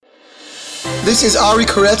This is Ari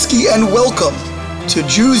Koretsky, and welcome to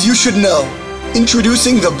Jews You Should Know,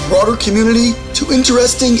 introducing the broader community to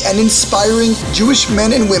interesting and inspiring Jewish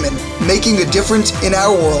men and women making a difference in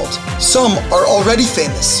our world. Some are already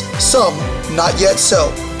famous, some not yet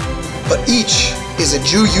so, but each is a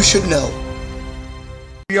Jew you should know.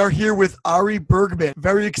 We are here with Ari Bergman.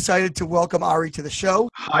 Very excited to welcome Ari to the show.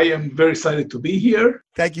 I am very excited to be here.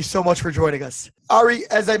 Thank you so much for joining us. Ari,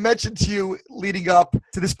 as I mentioned to you leading up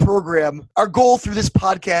to this program, our goal through this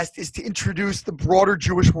podcast is to introduce the broader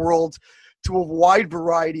Jewish world to a wide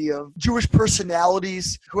variety of Jewish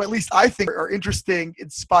personalities who at least I think are interesting,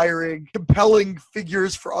 inspiring, compelling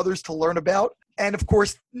figures for others to learn about. And of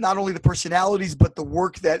course, not only the personalities, but the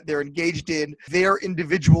work that they're engaged in, their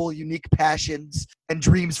individual unique passions and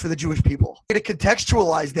dreams for the Jewish people. To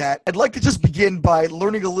contextualize that, I'd like to just begin by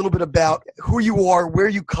learning a little bit about who you are, where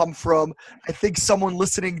you come from. I think someone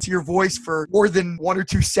listening to your voice for more than 1 or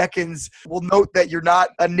 2 seconds will note that you're not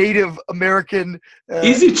a Native American.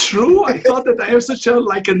 Is it true? I thought that I have such a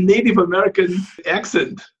Native American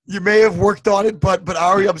accent. You may have worked on it, but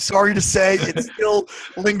Ari, I'm sorry to say it still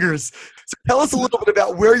lingers. So tell us a little bit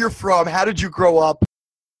about where you're from. How did you grow up?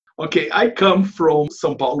 Okay, I come from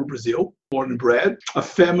São Paulo, Brazil, born and bred, a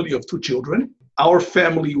family of 2 children. Our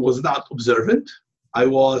family was not observant. I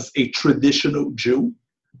was a traditional Jew.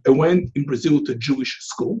 I went in Brazil to Jewish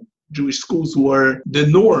school. Jewish schools were the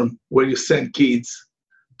norm where you send kids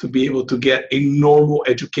to be able to get a normal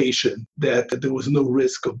education, that there was no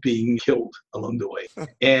risk of being killed along the way.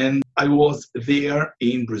 And I was there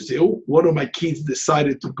in Brazil. One of my kids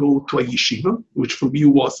decided to go to a yeshiva, which for me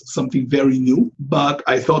was something very new, but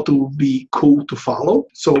I thought it would be cool to follow.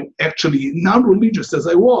 So actually, non-religious as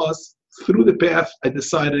I was, through the path, I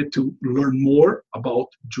decided to learn more about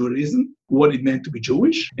Judaism, what it meant to be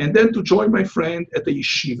Jewish, and then to join my friend at the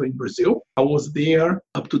yeshiva in Brazil. I was there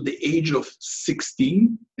up to the age of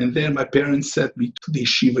 16, and then my parents sent me to the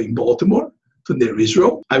yeshiva in Baltimore, to Ner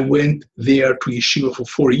Israel. I went there to yeshiva for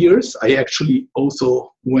 4 years. I actually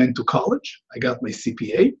also went to college. I got my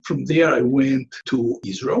CPA. From there, I went to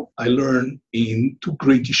Israel. I learned in 2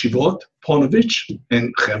 great yeshivot, Ponevezh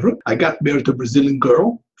and Hebron. I got married to a Brazilian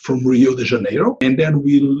girl from Rio de Janeiro, and then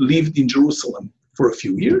we lived in Jerusalem for a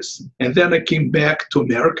few years. And then I came back to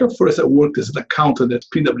America. First, I worked as an accountant at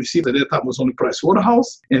PwC. At that time, it was only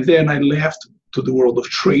Pricewaterhouse. And then I left to the world of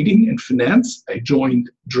trading and finance. I joined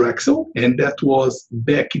Drexel, and that was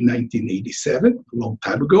back in 1987, a long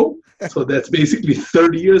time ago. So that's basically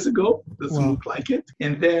 30 years ago. Doesn't look like it.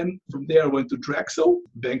 And then from there, I went to Drexel,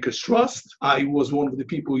 Bankers Trust. I was one of the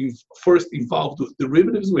people first involved with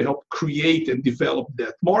derivatives. We helped create and develop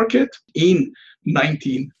that market. In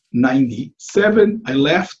 1997, I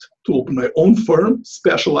left to open my own firm,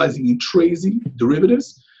 specializing in trading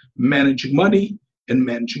derivatives, managing money, and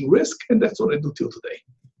managing risk, and that's what I do till today.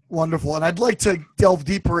 Wonderful. And I'd like to delve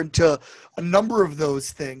deeper into a number of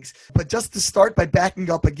those things. But just to start by backing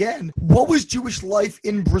up again, what was Jewish life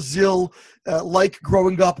in Brazil like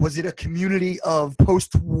growing up? Was it a community of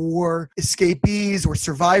post-war escapees or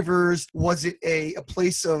survivors? Was it a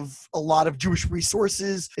place of a lot of Jewish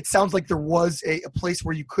resources? It sounds like there was a place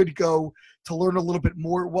where you could go to learn a little bit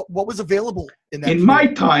more. What was available in that? In my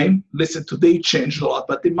time, listen, today changed a lot,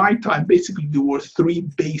 but in my time, basically there were 3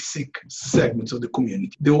 basic segments of the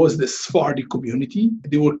community. There was the Sephardi community.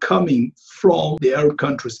 They were coming from the Arab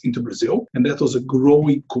countries into Brazil, and that was a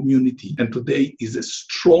growing community. And today is a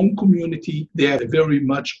strong community. They have very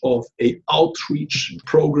much of an outreach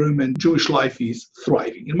program, and Jewish life is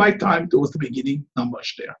thriving. In my time, there was the beginning, not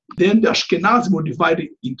much there. Then the Ashkenazim were divided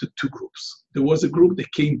into 2 groups. There was a group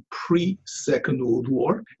that came pre-Second World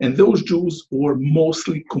War, and those Jews were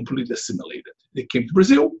mostly completely assimilated. They came to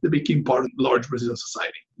Brazil, they became part of large Brazilian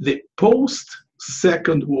society. The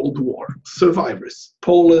post-Second World War survivors,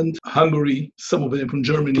 Poland, Hungary, some of them from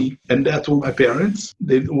Germany, and that were my parents.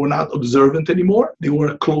 They were not observant anymore. They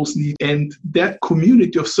were close-knit, and that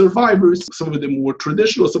community of survivors, some of them were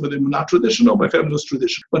traditional, some of them were not traditional. My family was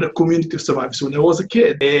traditional, but a community of survivors. When I was a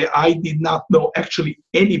kid, I did not know actually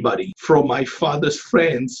anybody from my father's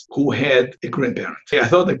friends who had a grandparent. I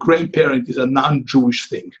thought a grandparent is a non-Jewish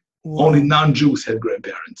thing. Wow. Only non-Jews had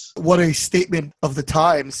grandparents. What a statement of the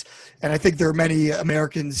times. And I think there are many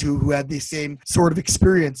Americans who had the same sort of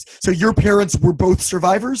experience. So your parents were both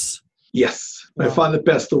survivors? Yes. My father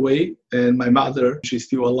passed away, and my mother, she's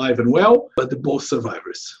still alive and well, but they're both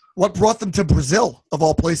survivors. What brought them to Brazil, of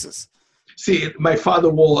all places? See, my father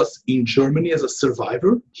was in Germany as a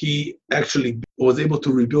survivor. He actually was able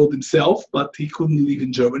to rebuild himself, but he couldn't live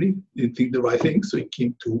in Germany. Didn't think the right thing, so he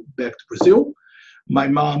came back to Brazil. My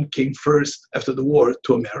mom came first after the war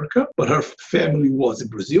to America, but her family was in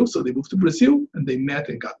Brazil. So they moved to Brazil and they met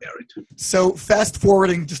and got married. So fast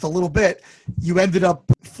forwarding just a little bit, you ended up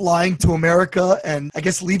flying to America and I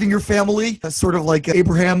guess leaving your family, sort of like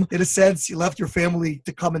Abraham in a sense. You left your family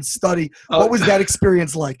to come and study. What was that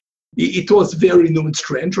experience like? It was very new and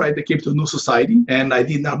strange, right? I came to a new society and I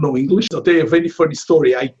did not know English. So I'll tell you a very funny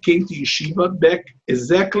story. I came to yeshiva back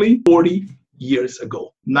exactly 40 years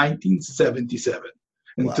ago, 1977.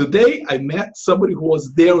 And Wow. today I met somebody who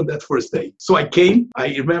was there on that first day. So I came, I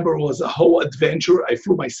remember it was a whole adventure. I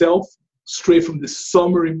flew myself straight from the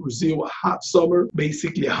summer in Brazil, a hot summer,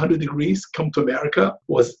 basically 100 degrees, come to America.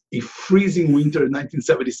 Was a freezing winter in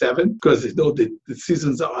 1977 because you know the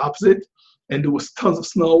seasons are opposite and there was tons of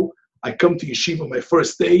snow. I come to yeshiva my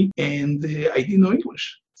first day and I didn't know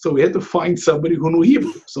English. So we had to find somebody who knew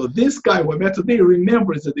Hebrew. So this guy who I met today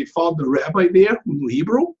remembers that they found the rabbi there who knew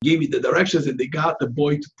Hebrew, gave me the directions, and they got the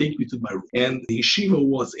boy to take me to my room. And the yeshiva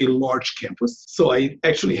was a large campus. So I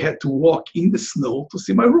actually had to walk in the snow to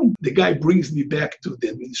see my room. The guy brings me back to the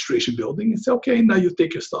administration building and said, okay, now you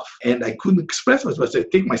take your stuff. And I couldn't express myself. I said,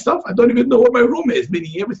 take my stuff? I don't even know where my room is,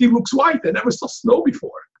 meaning everything looks white. I never saw snow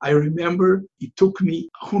before. I remember it took me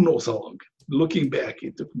who knows how long. Looking back,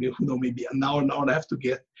 it took me, maybe an hour and a half to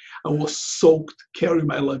get. I was soaked, carrying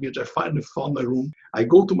my luggage. I finally found my room. I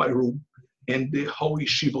go to my room, and the whole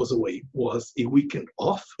yeshiva was away. Was a weekend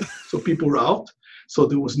off, so people were out. So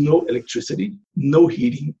there was no electricity, no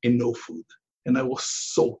heating, and no food. And I was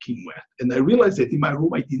soaking wet. And I realized that in my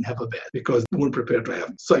room, I didn't have a bed because they weren't prepared to have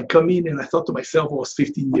it. So I come in and I thought to myself, I was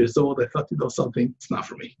 15 years old. I thought, something, it's not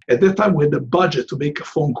for me. At that time, we had the budget to make a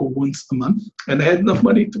phone call once a month. And I had enough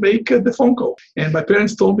money to make the phone call. And my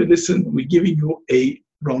parents told me, listen, we're giving you a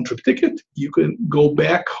round trip ticket. You can go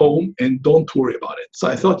back home and don't worry about it. So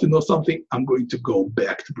I thought, something, I'm going to go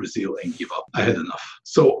back to Brazil and give up. I had enough.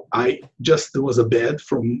 So there was a bed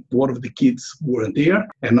from one of the kids who weren't there.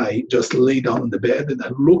 And I just lay down on the bed and I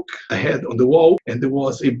looked ahead on the wall and there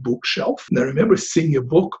was a bookshelf. And I remember seeing a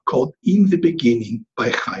book called In the Beginning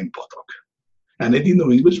by Chaim Potok. And I didn't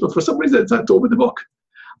know English, but for some reason I opened the book.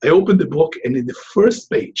 I opened the book and in the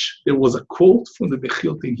first page, there was a quote from the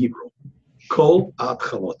Mechilta in Hebrew. Kol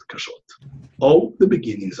atchalot kashot. All the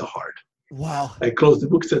beginnings are hard. Wow. I closed the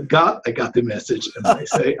book, said, God, I got the message.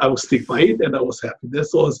 And I will stick by it, and I was happy.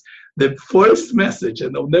 This was the first message,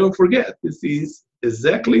 and I'll never forget. This is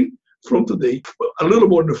exactly from today, a little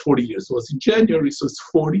more than 40 years. It was in January, so it's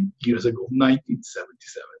 40 years ago,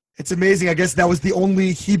 1977. It's amazing. I guess that was the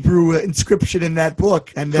only Hebrew inscription in that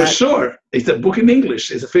book. And For sure. It's a book in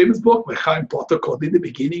English. It's a famous book by Chaim Potok called In the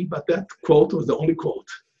Beginning, but that quote was the only quote.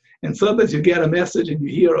 And sometimes you get a message and you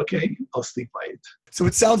hear, okay, I'll stick by it. So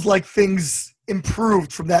it sounds like things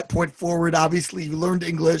improved from that point forward. Obviously, you learned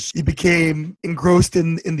English. You became engrossed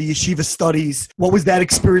in the yeshiva studies. What was that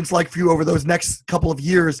experience like for you over those next couple of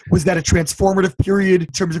years? Was that a transformative period in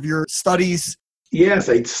terms of your studies? Yes,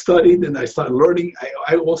 I studied and I started learning.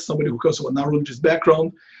 I was somebody who comes from a non-religious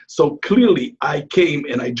background. So clearly, I came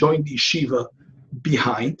and I joined the yeshiva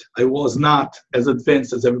behind. I was not as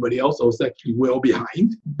advanced as everybody else. I was actually well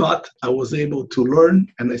behind, but I was able to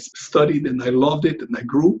learn and I studied and I loved it and I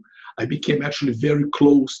grew. I became actually very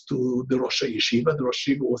close to the Rosh Yeshiva. The Rosh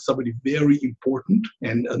Yeshiva was somebody very important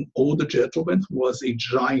and an older gentleman who was a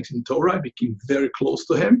giant in Torah. I became very close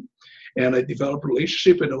to him. And I developed a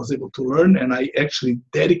relationship and I was able to learn and I actually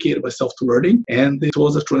dedicated myself to learning. And it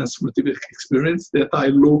was a transformative experience that I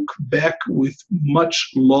look back with much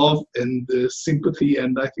love and sympathy.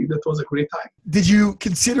 And I think that was a great time. Did you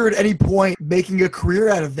consider at any point making a career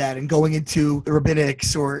out of that and going into the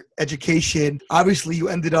rabbinics or education? Obviously, you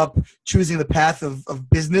ended up choosing the path of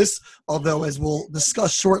business, although as we'll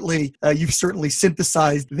discuss shortly, you've certainly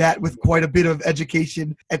synthesized that with quite a bit of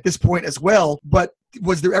education at this point as well. But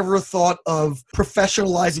was there ever a thought of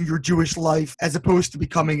professionalizing your Jewish life as opposed to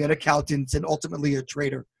becoming an accountant and ultimately a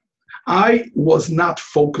trader? I was not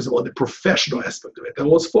focused on the professional aspect of it. I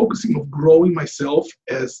was focusing on growing myself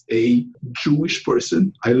as a Jewish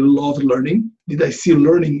person. I love learning. Did I see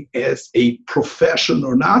learning as a profession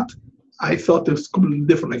or not? I thought it was completely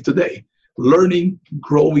different like today. Learning,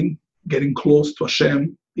 growing, getting close to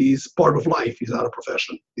Hashem is part of life. It's not a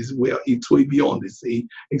profession. It's way beyond. It's an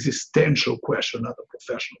existential question, not a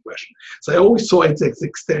professional question. So I always saw it as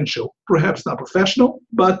existential, perhaps not professional,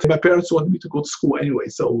 but my parents wanted me to go to school anyway,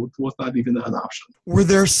 so it was not even an option. Were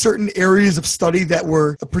there certain areas of study that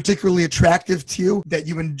were particularly attractive to you, that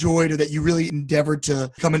you enjoyed or that you really endeavored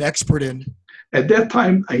to become an expert in? At that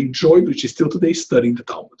time, I enjoyed, which is still today, studying the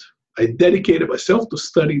Talmud. I dedicated myself to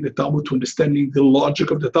studying the Talmud, to understanding the logic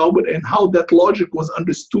of the Talmud and how that logic was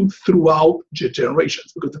understood throughout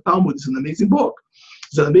generations. Because the Talmud is an amazing book.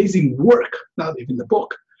 It's an amazing work, not even the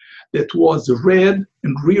book, that was read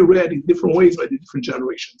and reread in different ways by the different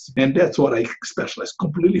generations. And that's what I specialized,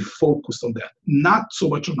 completely focused on that. Not so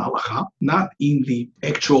much on halacha, not in the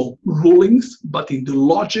actual rulings, but in the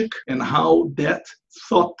logic and how that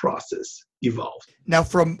thought process evolved. Now,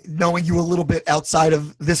 from knowing you a little bit outside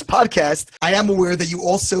of this podcast, I am aware that you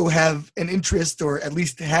also have an interest, or at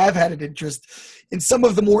least have had an interest, in some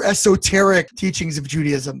of the more esoteric teachings of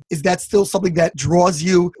Judaism. Is that still something that draws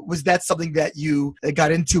you? Was that something that you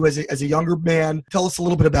got into as a younger man? Tell us a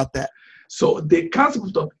little bit about that. So the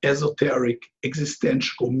concept of esoteric,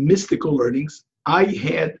 existential, mystical learnings, I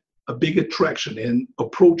had a big attraction and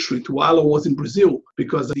approach to it while I was in Brazil,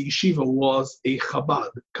 because the yeshiva was a Chabad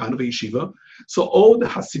kind of a yeshiva. So all the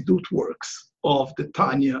Hasidut works of the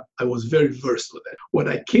Tanya, I was very versed with it. When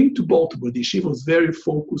I came to Baltimore, the yeshiva was very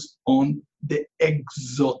focused on the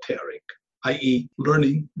exoteric, i.e.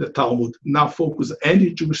 learning the Talmud, not focus on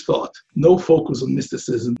any Jewish thought, no focus on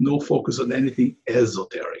mysticism, no focus on anything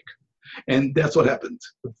esoteric. And that's what happened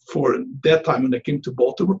for that time when I came to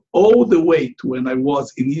Baltimore, all the way to when I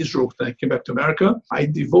was in Israel, when I came back to America.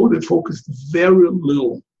 I focused very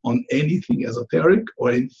little on anything esoteric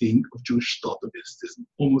or anything of Jewish thought of mysticism,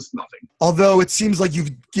 almost nothing. Although it seems like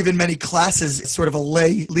you've given many classes, sort of a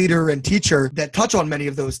lay leader and teacher, that touch on many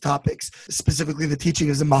of those topics, specifically the teaching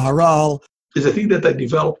of the Maharal. Is a thing that I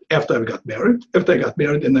developed after I got married. After I got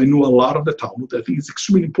married and I knew a lot of the Talmud, I think it's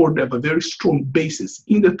extremely important to have a very strong basis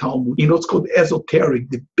in the Talmud, in what's called esoteric,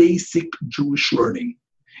 the basic Jewish learning.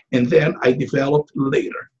 And then I developed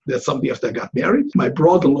later. That's something after I got married. My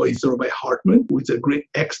brother-in-law is Rabbi Hartman, who is a great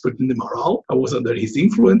expert in the Maharal. I was under his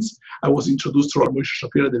influence. I was introduced to Rabbi Moshe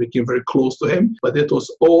Shapira. They became very close to him. But that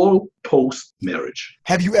was all post-marriage.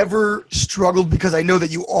 Have you ever struggled, because I know that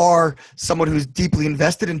you are someone who's deeply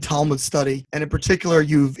invested in Talmud study, and in particular,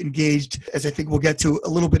 you've engaged, as I think we'll get to, a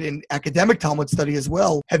little bit in academic Talmud study as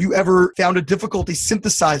well. Have you ever found a difficulty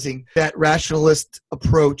synthesizing that rationalist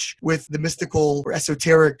approach with the mystical or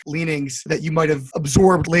esoteric leanings that you might have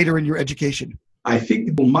absorbed later in your education? I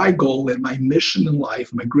think my goal and my mission in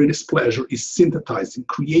life, my greatest pleasure, is synthesizing,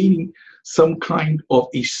 creating some kind of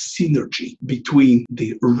a synergy between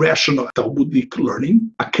the rational Talmudic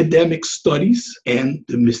learning, academic studies, and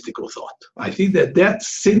the mystical thought. I think that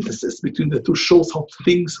synthesis between the two shows how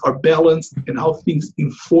things are balanced and how things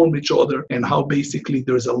inform each other and how basically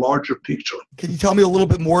there's a larger picture. Can you tell me a little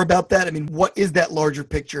bit more about that? I mean, what is that larger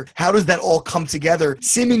picture? How does that all come together?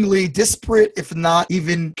 Seemingly disparate, if not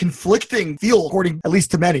even conflicting, feel, according at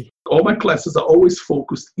least to many. All my classes are always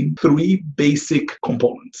focused in three basic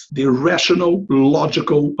components. The rational,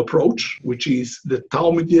 logical approach, which is the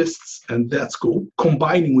Talmudists and that school,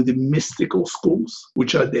 combining with the mystical schools,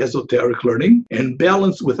 which are the esoteric learning, and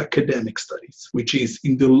balanced with academic studies, which is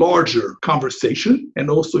in the larger conversation and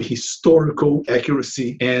also historical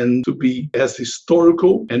accuracy, and to be as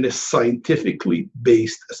historical and as scientifically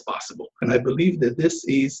based as possible. And I believe that this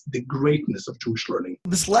is the greatness of Jewish learning.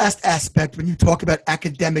 This last aspect, when you talk about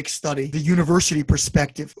academic study, the university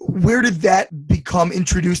perspective, where did that become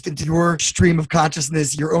introduced into your stream of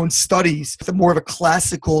consciousness, your own studies, with more of a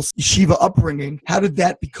classical yeshiva upbringing? How did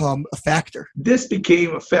that become a factor? This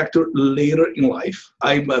became a factor later in life.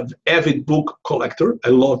 I'm an avid book collector. I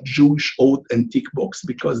love Jewish old antique books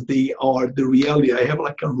because they are the reality. I have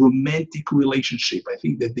like a romantic relationship. I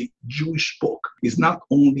think that the Jewish book is not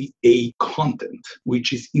only a content,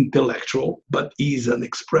 which is intellectual, but is an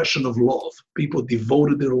expression of love. People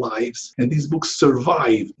devoted their lives, and these books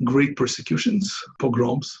survived great persecutions,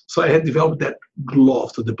 pogroms. So I had developed that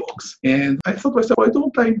love to the books. And I thought to myself, why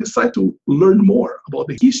don't I decide to learn more about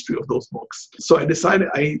the history of those books? So I decided,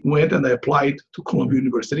 I went and I applied to Columbia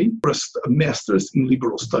University for a master's in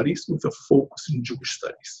liberal studies with a focus in Jewish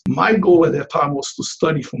studies. My goal at that time was to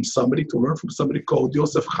study from somebody, to learn from somebody called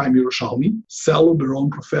Yosef Chaim Yerushalmi, Salom Baron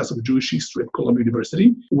Professor of Jewish History at Columbia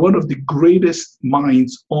University, one of the greatest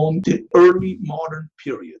minds on the early modern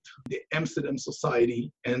period, the Amsterdam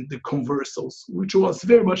Society and the Conversos, which was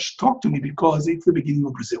very much talked to me because it's the beginning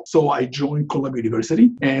of Brazil. So I joined Columbia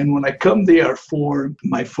University, and when I come there for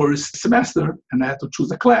my first semester and I had to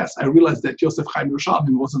choose a class, I realized that Yosef Chaim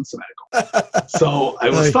Yerushalmi wasn't sabbatical. So I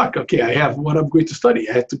was stuck. Okay, I have what I'm going to study.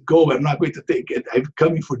 I had to go. I'm not going to take it. I'm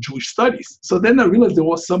coming for Jewish studies. So then I realized there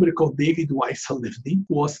was somebody called David Weiss Halivni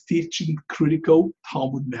who was teaching critical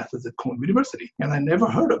Talmud methods at Columbia University, and I never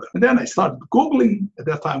heard of him. And then I started Googling. At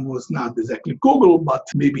that time was not exactly Google, but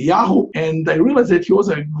maybe Yahoo. And I realized that he was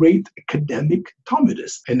a great academic academic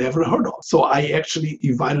Talmudist I never heard of. So I actually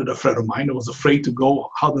invited a friend of mine. I was afraid to go.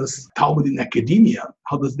 How does Talmud in academia,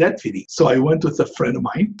 how does that fit in? So I went with a friend of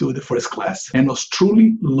mine to the first class and was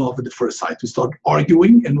truly loved at the first sight. We started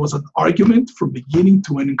arguing, and it was an argument from beginning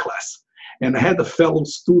to end in class. And I had a fellow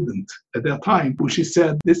student at that time who she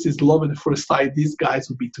said, this is love at the first sight. These guys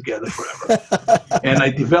will be together forever. And I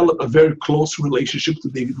developed a very close relationship to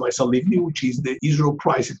David Weiss Halivni, which is the Israel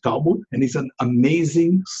Prize in Talmud. And he's an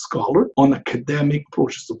amazing scholar on academic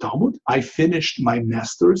approaches to Talmud. I finished my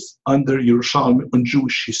master's under Yerushalmi on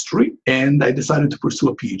Jewish history, and I decided to pursue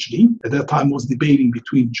a PhD. At that time, I was debating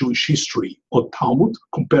between Jewish history or Talmud,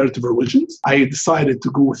 comparative religions. I decided to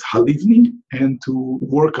go with Halivni and to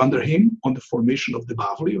work under him on the formation of the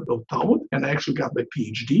Bavli, of Talmud, and I actually got my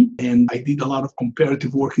PhD, and I did a lot of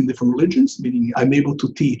comparative work in different religions, meaning I'm able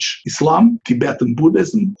to teach Islam, Tibetan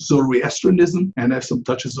Buddhism, Zoroastrianism, and I have some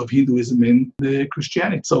touches of Hinduism and the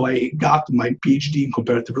Christianity. So I got my PhD in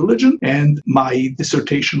comparative religion, and my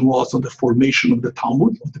dissertation was on the formation of the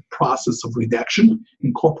Talmud, of the process of redaction,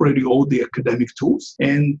 incorporating all the academic tools.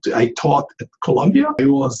 And I taught at Columbia. I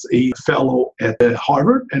was a fellow at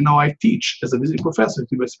Harvard, and now I teach as a visiting professor at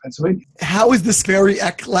the University of Pennsylvania. How has this very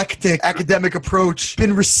eclectic academic approach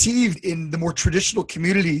been received in the more traditional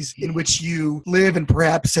communities in which you live and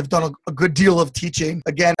perhaps have done a good deal of teaching?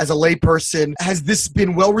 Again, as a layperson, has this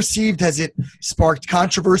been well received? Has it sparked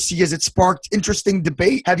controversy? Has it sparked interesting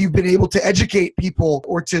debate? Have you been able to educate people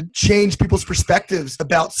or to change people's perspectives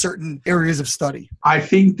about certain areas of study? I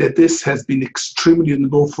think that this has been extremely,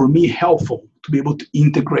 for me, helpful to be able to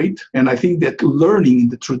integrate. And I think that learning in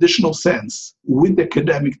the traditional sense with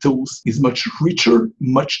academic tools is much richer,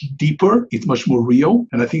 much deeper, it's much more real.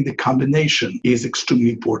 And I think the combination is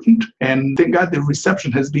extremely important. And thank God the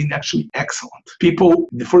reception has been actually excellent. People,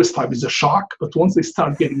 the first time is a shock, but once they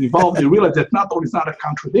start getting involved, they realize that not only is not a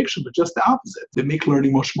contradiction, but just the opposite. They make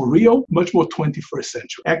learning much more real, much more 21st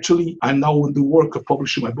century. Actually, I'm now in the work of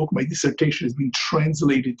publishing my book. My dissertation has been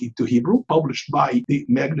translated into Hebrew, published by the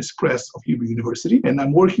Magnus Press of Hebrew University, and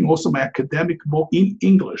I'm working also my academic book in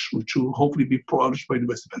English, which will hopefully be published by the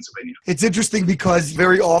University of Pennsylvania. It's interesting because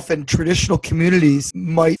very often traditional communities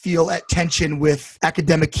might feel at tension with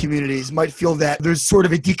academic communities, might feel that there's sort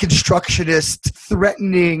of a deconstructionist,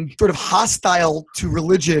 threatening, sort of hostile to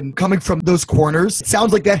religion coming from those corners. It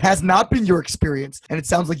sounds like that has not been your experience, and it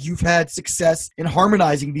sounds like you've had success in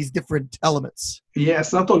harmonizing these different elements.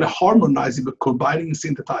 Yes, not only harmonizing, but combining and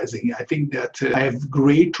synthesizing. I think that I have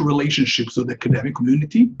great relationships with the academic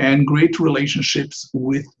community and great relationships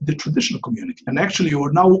with the traditional community. And actually,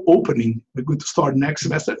 we're now opening, we're going to start next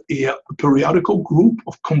semester, a periodical group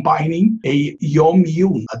of combining a Yom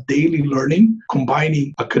Yun, a daily learning,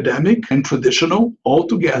 combining academic and traditional all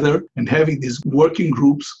together and having these working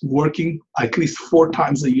groups working at least 4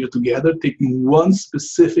 times a year together, taking one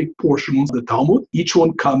specific portion of the Talmud, each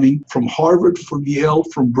one coming from Harvard, from Yale,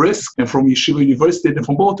 from Brisk, and from Yeshiva University, and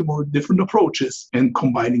from Baltimore, different approaches, and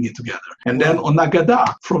combining it together. And then on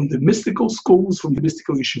Agadah, from the mystical schools, from the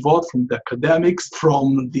mystical yeshivot, from the academics,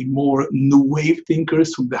 from the more new wave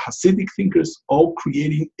thinkers, from the Hasidic thinkers, all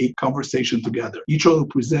creating a conversation together. Each one will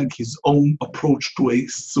present his own approach to a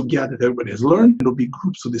sugya that everybody has learned, and there'll be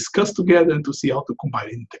groups to discuss together and to see how to combine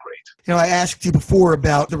and integrate. You know, I asked you before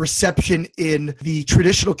about the reception in the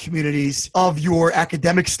traditional communities of your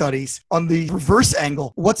academic studies. On the reverse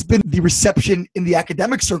angle, what's been the reception in the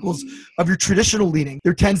academic circles of your traditional leaning?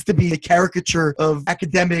 There tends to be a caricature of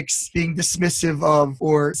academics being dismissive of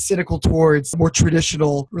or cynical towards more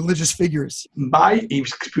traditional religious figures. My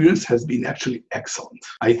experience has been actually excellent.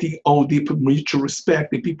 I think all the mutual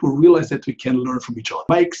respect and people realize that we can learn from each other.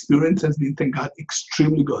 My experience has been, thank God,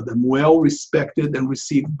 extremely good. I'm well respected and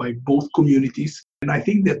received by both communities. And I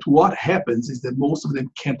think that what happens is that most of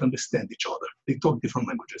them can't understand each other. They talk different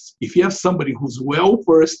languages. If you have somebody who's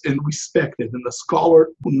well-versed and respected and a scholar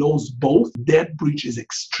who knows both, that bridge is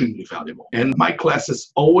extremely valuable. And my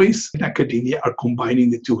classes always in academia are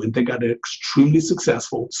combining the two, and they got extremely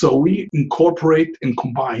successful. So we incorporate and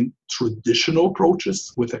combine traditional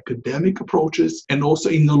approaches with academic approaches, and also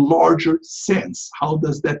in a larger sense, how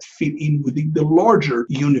does that fit in within the larger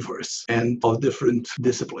universe and of different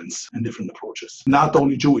disciplines and different approaches, not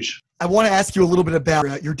only Jewish. I want to ask you a little bit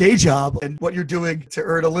about your day job and what you're doing to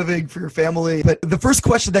earn a living for your family. But the first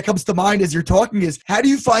question that comes to mind as you're talking is, how do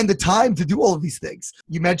you find the time to do all of these things?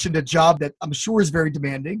 You mentioned a job that I'm sure is very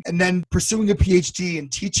demanding, and then pursuing a PhD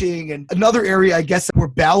and teaching, and another area, I guess, where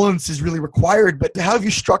balance is really required. But how have you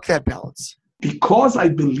struck that balance? Because I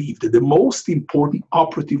believe that the most important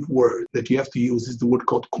operative word that you have to use is the word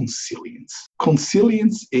called consilience.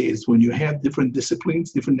 Consilience is when you have different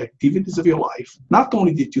disciplines, different activities of your life, not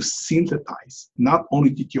only did you synthesize, not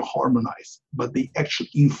only did you harmonize, but they actually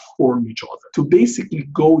inform each other to basically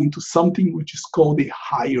go into something which is called a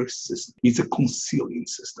higher system. It's a conciliant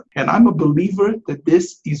system. And I'm a believer that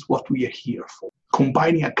this is what we are here for.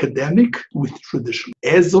 Combining academic with traditional,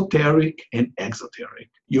 esoteric and exoteric.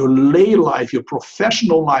 Your lay life, your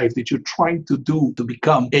professional life that you're trying to do to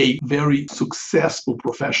become a very successful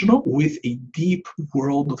professional with a deep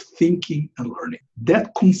world of thinking and learning.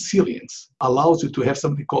 That consilience allows you to have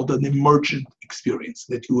something called an emergent experience,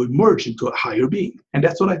 that you emerge into a higher being. And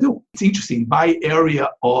that's what I do. It's interesting. My area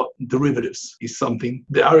of derivatives is something,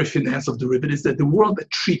 the area of finance of derivatives, that the world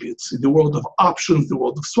attributes, the world of options, the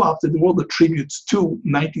world of swaps, that the world attributes to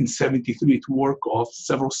 1973 to work of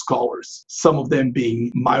several scholars, some of them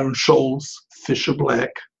being Myron Scholes, Fisher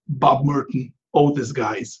Black, Bob Merton, all these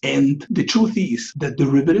guys. And the truth is that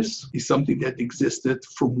derivatives is something that existed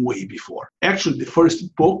from way before. Actually, the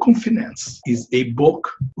first book on finance is a book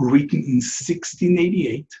written in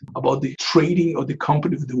 1688 about the trading of the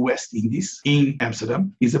Company of the West Indies in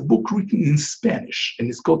Amsterdam. It's a book written in Spanish, and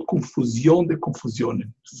it's called Confusión de Confusiones,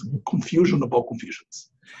 Confusion about Confusions.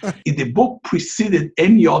 The book preceded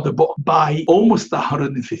any other book by almost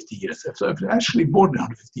 150 years. So actually more than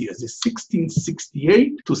 150 years. It's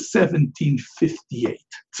 1668 to 1758.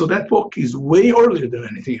 So that book is way earlier than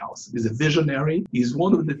anything else. It's a visionary. It's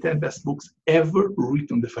one of the 10 best books ever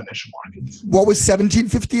written on the financial markets. What was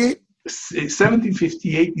 1758?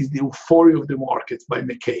 1758 is The Euphoria of the Markets by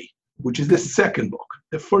McKay, which is the second book.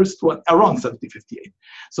 The first one, around 1758.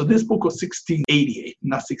 So this book was 1688,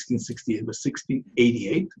 not 1668, but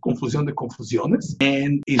 1688, Confusión de Confusiones,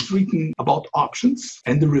 and is written about options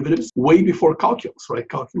and derivatives way before calculus, right?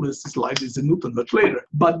 Calculus is like Isaac Newton much later.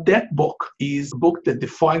 But that book is a book that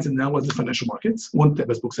defines and analyzes the financial markets, one of the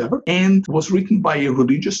best books ever, and was written by a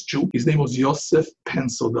religious Jew. His name was Joseph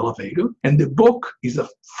Pencil de la Vega. And the book is a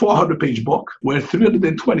 400-page book where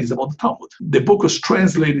 320 is about the Talmud. The book was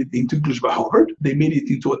translated into English by Harvard. They made it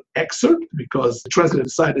into an excerpt because the translator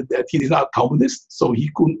decided that he is not a Talmudist, so he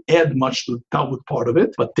couldn't add much to the Talmud part of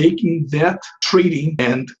it. But taking that trading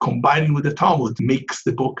and combining with the Talmud makes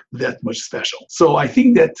the book that much special. So I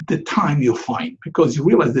think that the time you'll find, because you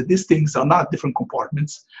realize that these things are not different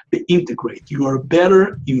compartments, they integrate. You are a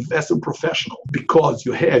better investment professional because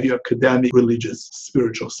you have your academic, religious,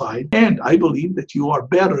 spiritual side. And I believe that you are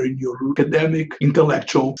better in your academic,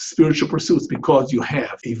 intellectual, spiritual pursuits because you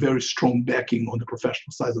have a very strong backing on the professional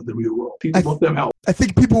side of the real world. People want them help. I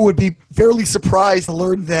think people would be fairly surprised to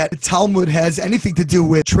learn that the Talmud has anything to do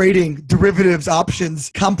with trading, derivatives,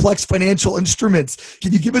 options, complex financial instruments.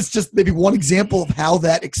 Can you give us just maybe one example of how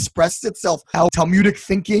that expressed itself, how Talmudic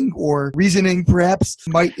thinking or reasoning perhaps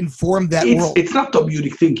might inform that world? It's not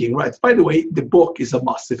Talmudic thinking, right? By the way, the book is a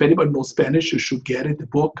must. If anybody knows Spanish, you should get it. The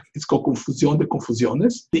book, it's called Confusión de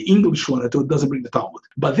Confusiones. The English one, I thought, doesn't bring the Talmud.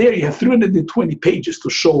 But there you have 320 pages to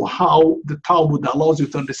show how the Talmud allows you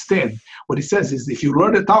to understand. What it says is if you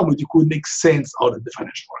learn the Talmud, you could make sense out of the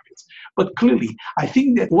financial markets. But clearly, I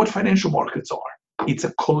think that what financial markets are, it's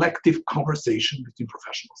a collective conversation between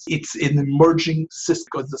professionals. It's an emerging system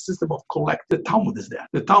because the system of collective. The Talmud is that.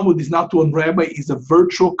 The Talmud is not one rabbi, it's a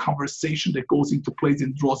virtual conversation that goes into place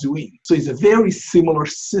and draws you in. So it's a very similar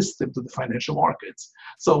system to the financial markets.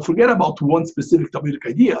 So forget about one specific Talmudic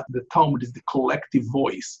idea. The Talmud is the collective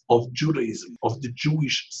voice of Judaism, of the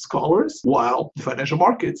Jewish scholars, while the financial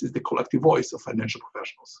markets is the collective voice of financial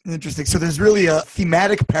professionals. Interesting. So there's really a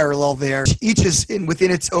thematic parallel there. Each is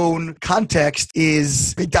within its own context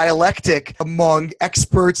is a dialectic among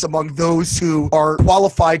experts, among those who are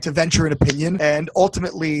qualified to venture an opinion, and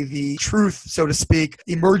ultimately the truth, so to speak,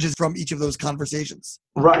 emerges from each of those conversations.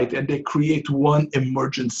 Right, and they create one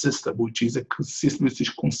emergent system, which is a system which is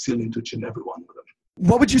conciliant to each and every one of them.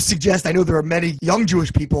 What would you suggest? I know there are many young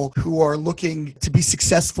Jewish people who are looking to be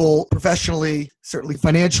successful professionally, certainly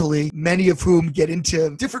financially, many of whom get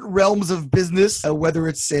into different realms of business, whether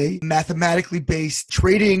it's a mathematically based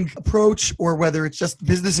trading approach or whether it's just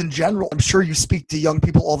business in general. I'm sure you speak to young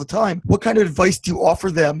people all the time. What kind of advice do you offer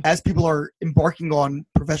them as people are embarking on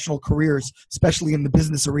professional careers, especially in the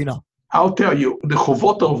business arena? I'll tell you, the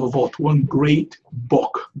Chovot HaLevavot, one great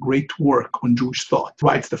book, great work on Jewish thought,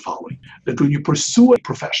 writes the following, that when you pursue a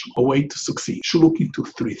profession, a way to succeed, you should look into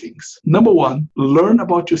three things. Number one, learn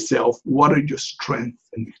about yourself. What are your strengths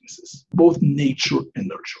and weaknesses, both nature and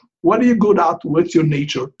nurture? What are you good at? What's your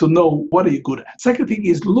nature? To know what are you good at. Second thing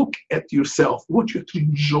is look at yourself, what you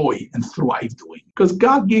enjoy and thrive doing. Because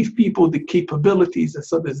God gave people the capabilities and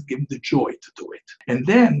sometimes give them the joy to do it. And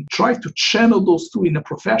then try to channel those two in a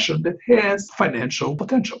profession that has financial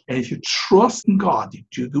potential. And if you trust in God,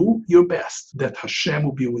 if you do your best, that Hashem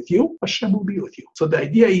will be with you, Hashem will be with you. So the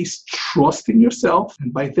idea is trust in yourself,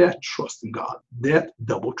 and by that, trust in God. That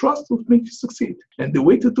double trust will make you succeed. And the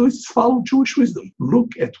way to do it is follow Jewish wisdom.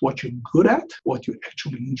 Look at what you're good at, what you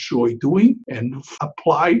actually enjoy doing, and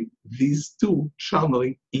apply these two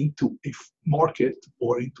channeling into a market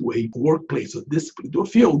or into a workplace or discipline or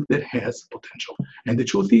field that has potential. And the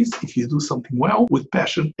truth is, if you do something well with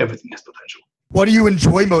passion, everything has potential. What do you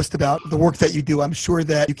enjoy most about the work that you do? I'm sure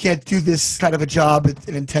that you can't do this kind of a job at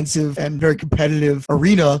an intensive and very competitive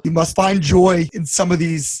arena. You must find joy in some of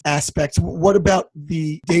these aspects. What about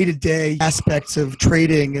the day-to-day aspects of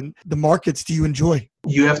trading and the markets do you enjoy?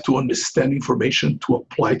 You have to understand information to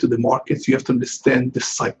apply to the markets. You have to understand the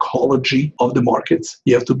psychology of the markets.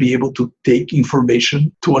 You have to be able to take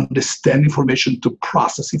information, to understand information, to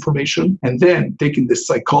process information, and then taking the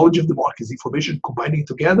psychology of the markets information, combining it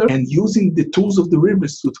together, and using the tools of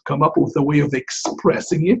derivatives to come up with a way of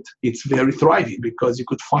expressing it. It's very thriving because you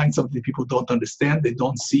could find something that people don't understand, they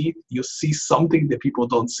don't see it. You see something that people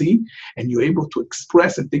don't see, and you're able to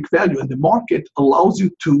express and take value. And the market allows you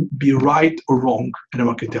to be right or wrong. And the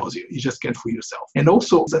market tells you just can't fool yourself. And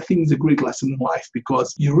also, I think it's a great lesson in life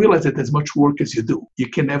because you realize that as much work as you do, you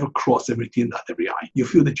can never cross every T and dot every I. You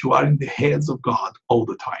feel that you are in the hands of God all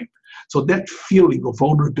the time. So that feeling of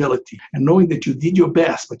vulnerability and knowing that you did your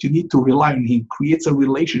best, but you need to rely on Him, creates a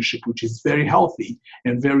relationship which is very healthy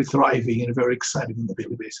and very thriving and very exciting on a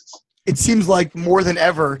daily basis. It seems like more than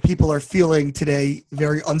ever, people are feeling today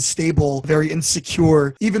very unstable, very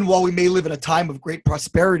insecure, even while we may live in a time of great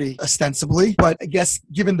prosperity, ostensibly. But I guess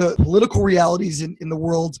given the political realities in the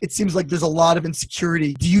world, it seems like there's a lot of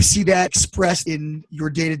insecurity. Do you see that expressed in your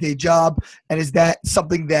day-to-day job? And is that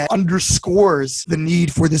something that underscores the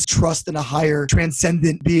need for this trust in a higher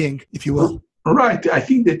transcendent being, if you will? Right. I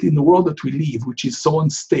think that in the world that we live, which is so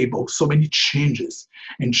unstable, so many changes,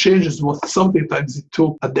 and changes what sometimes it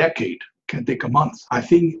took a decade, can take a month. I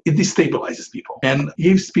think it destabilizes people and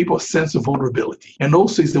gives people a sense of vulnerability. And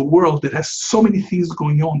also is a world that has so many things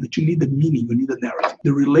going on that you need a meaning, you need a narrative.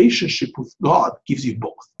 The relationship with God gives you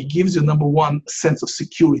both. It gives you, number one, sense of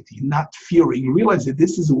security, not fearing. You realize that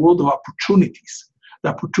this is a world of opportunities. The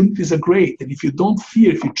opportunities are great. And if you don't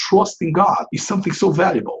fear, if you trust in God, it's something so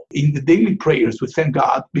valuable. In the daily prayers, we thank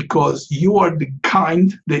God because you are the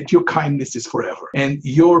kind that your kindness is forever. And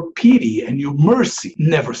your pity and your mercy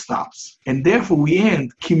never stops. And therefore we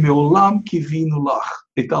end, Ki me'olam kivinu lach.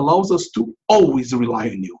 It allows us to always rely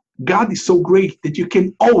on you. God is so great that you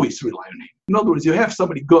can always rely on Him. In other words, you have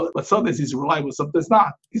somebody good, but sometimes he's reliable, sometimes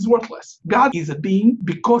not. He's worthless. God is a being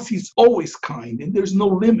because He's always kind and there's no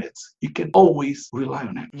limits. You can always rely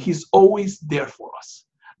on Him. He's always there for us.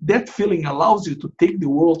 That feeling allows you to take the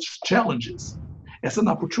world's challenges as an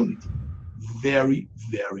opportunity. Very,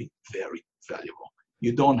 very, very valuable.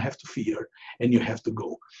 You don't have to fear and you have to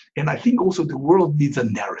go. And I think also the world needs a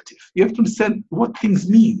narrative. You have to understand what things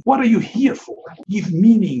mean. What are you here for? Give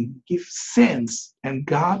meaning, give sense, and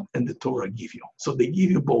God and the Torah give you. So they give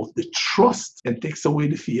you both the trust and takes away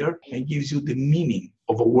the fear and gives you the meaning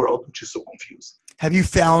of a world which is so confused. Have you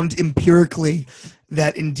found empirically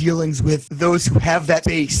that in dealings with those who have that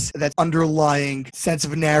base, that underlying sense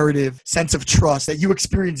of narrative, sense of trust, that you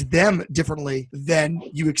experience them differently than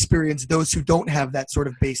you experience those who don't have that sort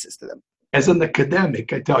of basis to them? As an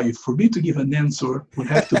academic, I tell you, for me to give an answer would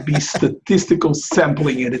have to be statistical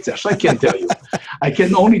sampling and etc. I can't tell you. I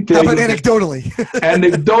can only tell you. How about anecdotally?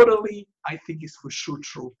 Anecdotally, I think it's for sure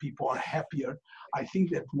true. People are happier. I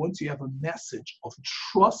think that once you have a message of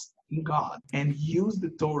trust in God and use the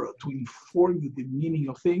Torah to inform you the meaning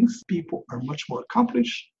of things, people are much more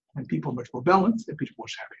accomplished and people are much more balanced and people are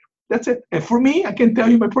much happier. That's it. And for me, I can tell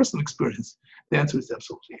you my personal experience. The answer is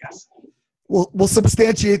absolutely yes. We'll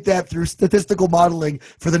substantiate that through statistical modeling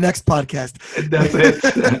for the next podcast. That's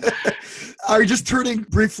it. Are you just turning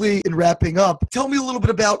briefly and wrapping up? Tell me a little bit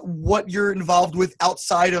about what you're involved with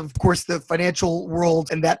outside of course, the financial world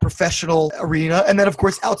and that professional arena. And then, of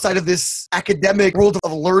course, outside of this academic world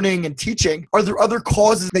of learning and teaching, are there other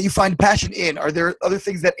causes that you find passion in? Are there other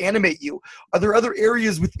things that animate you? Are there other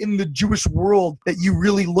areas within the Jewish world that you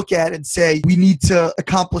really look at and say, we need to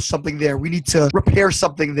accomplish something there? We need to repair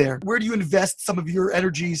something there? Where do you invest invest some of your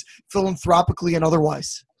energies philanthropically and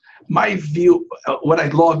otherwise? My view, what I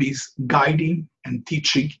love is guiding and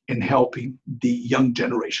teaching and helping the young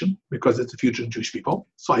generation, because it's the future of Jewish people.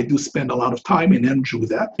 So I do spend a lot of time and energy with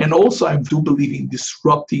that. And also I do believe in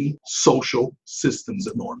disrupting social systems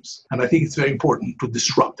and norms. And I think it's very important to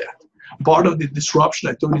disrupt that. Part of the disruption,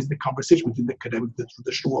 I thought, is the conversation between the academic and the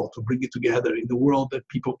traditional world, to bring it together in the world that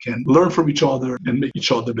people can learn from each other and make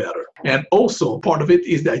each other better. And also part of it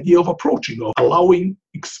is the idea of approaching, of allowing,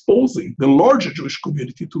 exposing the larger Jewish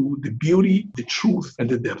community to the beauty, the truth, and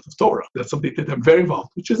the depth of Torah. That's something that I'm very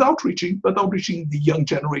involved, which is outreaching, but outreaching the young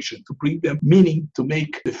generation to bring them meaning, to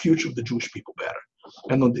make the future of the Jewish people better.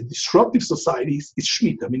 And on the disruptive societies, it's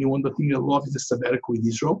Shemitah. I mean, one of the things I love is the sabbatical in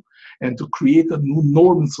Israel. And to create a new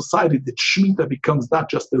norm in society, that Shemitah becomes not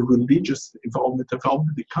just a religious involvement in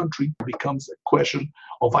the country, it becomes a question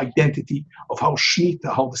of identity, of how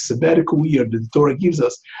Shemitah, how the sabbatical year that the Torah gives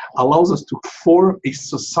us, allows us to form a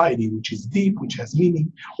society which is deep, which has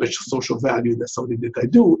meaning, which has social value. That's something that I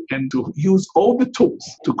do. And to use all the tools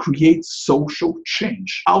to create social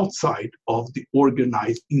change outside of the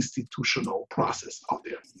organized institutional process out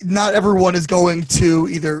there. Not everyone is going to,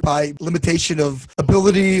 either by limitation of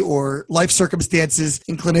ability or life circumstances,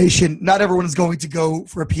 inclination, not everyone is going to go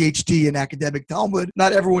for a PhD in academic Talmud.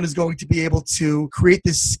 Not everyone is going to be able to create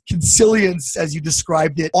this consilience, as you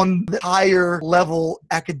described it, on the higher level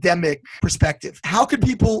academic perspective. How could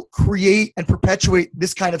people create and perpetuate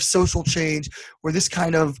this kind of social change, or this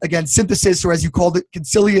kind of, again, synthesis, or as you called it,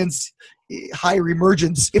 consilience, higher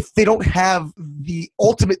emergence, if they don't have the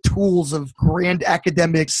ultimate tools of grand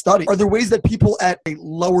academic study? Are there ways that people at a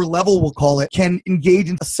lower level, we'll call it, can engage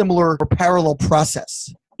in a similar or parallel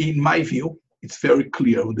process? In my view, it's very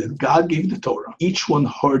clear that God gave the Torah. Each one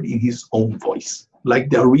heard in his own voice. Like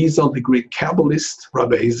the Arizal, the great Kabbalist,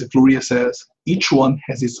 Rabbi Isaac Luria says, each one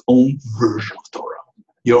has his own version of Torah.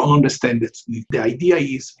 You understand that the idea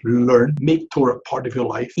is learn, make Torah part of your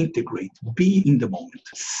life, integrate, be in the moment,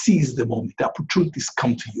 seize the moment. The opportunities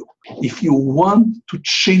come to you. If you want to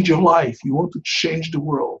change your life, you want to change the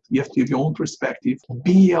world, you have to have your own perspective,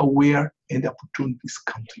 be aware, and the opportunities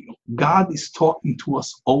come to you. God is talking to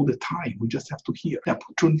us all the time. We just have to hear the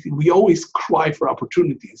opportunity. We always cry for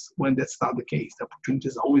opportunities when that's not the case. The opportunity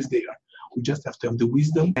is always there. We just have to have the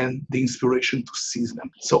wisdom and the inspiration to seize them.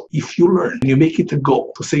 So if you learn and you make it a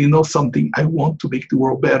goal to say, you know something, I want to make the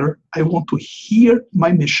world better. I want to hear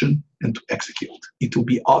my mission and to execute. It will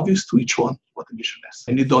be obvious to each one what the mission is.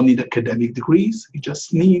 And you don't need academic degrees. You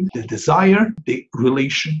just need the desire, the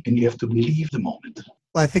relation, and you have to live the moment.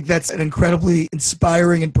 I think that's an incredibly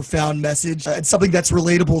inspiring and profound message. It's something that's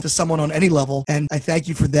relatable to someone on any level. And I thank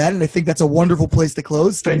you for that. And I think that's a wonderful place to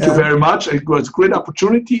close. Thank you very much. It was a great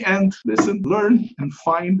opportunity. And listen, learn and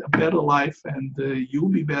find a better life, and you'll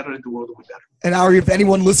be better and the world will be better. And Ari, if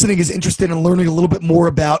anyone listening is interested in learning a little bit more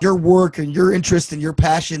about your work and your interests and your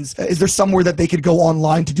passions, is there somewhere that they could go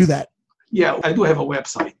online to do that? Yeah, I do have a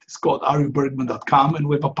website. It's called aribergman.com, and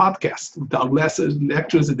we have a podcast with our lessons,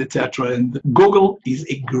 lectures, and etc. And Google is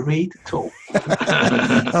a great tool.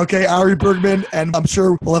 Okay, Ari Bergman, and I'm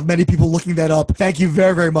sure we'll have many people looking that up. Thank you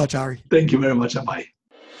very, very much, Ari. Thank you very much, Abai.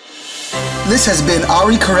 This has been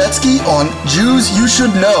Ari Koretsky on Jews You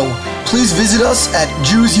Should Know. Please visit us at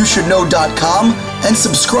JewsYouShouldKnow.com and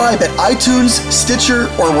subscribe at iTunes, Stitcher,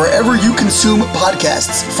 or wherever you consume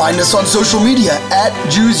podcasts. Find us on social media at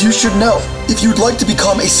Jews You Should Know. If you'd like to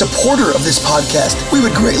become a supporter of this podcast, we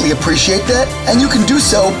would greatly appreciate that, and you can do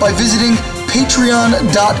so by visiting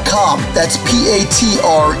patreon.com. That's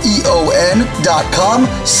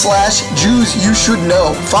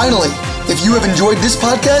patreon.com/JewsYouShouldKnow. Finally, if you have enjoyed this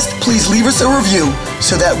podcast, please leave us a review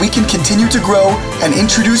so that we can continue to grow and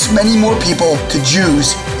introduce many more people to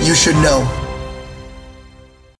Jews You Should Know.